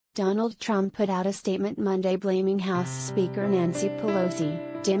Donald Trump put out a statement Monday blaming House Speaker Nancy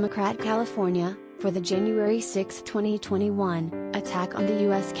Pelosi, Democrat California, for the January 6, 2021, attack on the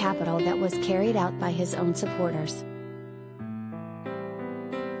U.S. Capitol that was carried out by his own supporters.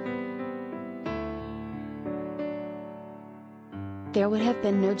 There would have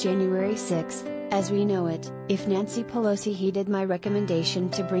been no January 6, as we know it, if Nancy Pelosi heeded my recommendation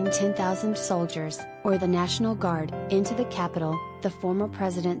to bring 10,000 soldiers, or the National Guard, into the Capitol, the former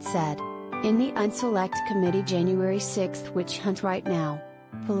president said. In the Unselect Committee January 6 witch hunt right now,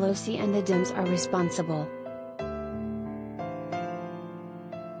 Pelosi and the Dems are responsible.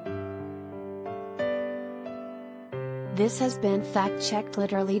 This has been fact-checked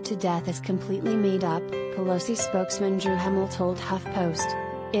literally to death as completely made up, Pelosi spokesman Drew Hamill told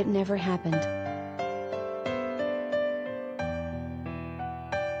HuffPost. It never happened.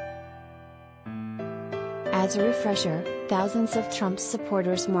 As a refresher, thousands of Trump's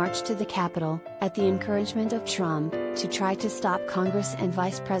supporters marched to the Capitol, at the encouragement of Trump, to try to stop Congress and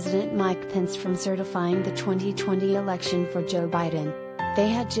Vice President Mike Pence from certifying the 2020 election for Joe Biden. They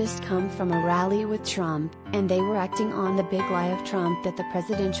had just come from a rally with Trump, and they were acting on the big lie of Trump that the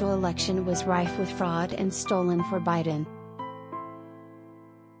presidential election was rife with fraud and stolen for Biden.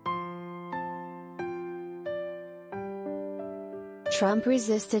 Trump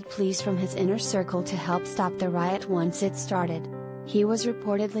resisted pleas from his inner circle to help stop the riot once it started. He was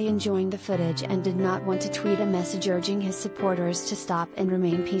reportedly enjoying the footage and did not want to tweet a message urging his supporters to stop and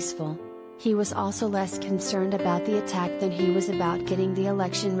remain peaceful. He was also less concerned about the attack than he was about getting the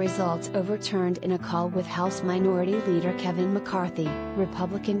election results overturned in a call with House Minority Leader Kevin McCarthy,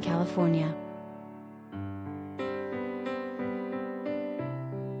 Republican California.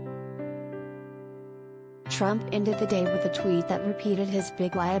 Trump ended the day with a tweet that repeated his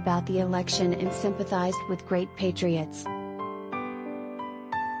big lie about the election and sympathized with great patriots.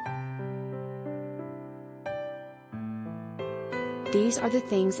 These are the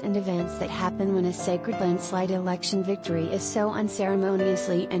things and events that happen when a sacred landslide election victory is so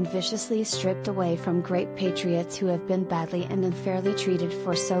unceremoniously and viciously stripped away from great patriots who have been badly and unfairly treated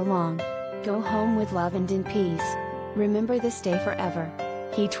for so long. Go home with love and in peace. Remember this day forever.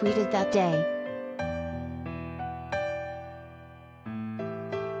 He tweeted that day.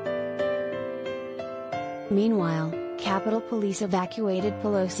 Meanwhile, Capitol Police evacuated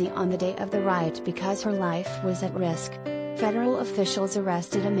Pelosi on the day of the riot because her life was at risk. Federal officials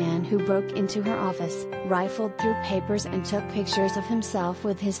arrested a man who broke into her office, rifled through papers and took pictures of himself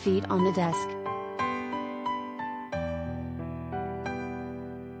with his feet on the desk.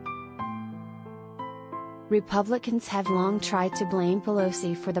 Republicans have long tried to blame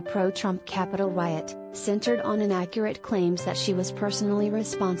Pelosi for the pro-Trump Capitol riot, centered on inaccurate claims that she was personally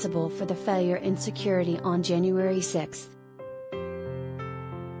responsible for the failure in security on January 6.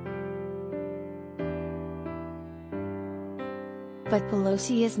 But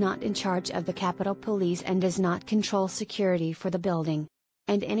Pelosi is not in charge of the Capitol Police and does not control security for the building.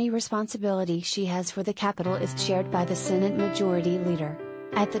 And any responsibility she has for the Capitol is shared by the Senate Majority Leader.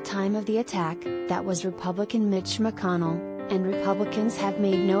 At the time of the attack, that was Republican Mitch McConnell, and Republicans have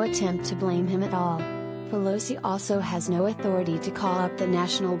made no attempt to blame him at all. Pelosi also has no authority to call up the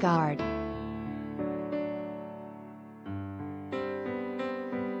National Guard.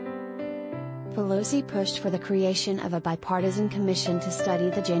 Pelosi pushed for the creation of a bipartisan commission to study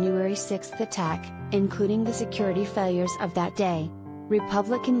the January 6 attack, including the security failures of that day.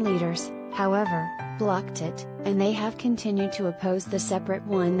 Republican leaders, however, blocked it, and they have continued to oppose the separate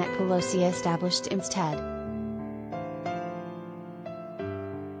one that Pelosi established instead.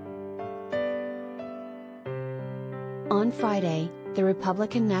 On Friday, the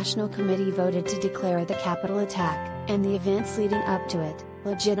Republican National Committee voted to declare the Capitol attack, and the events leading up to it,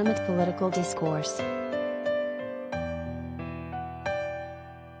 legitimate political discourse.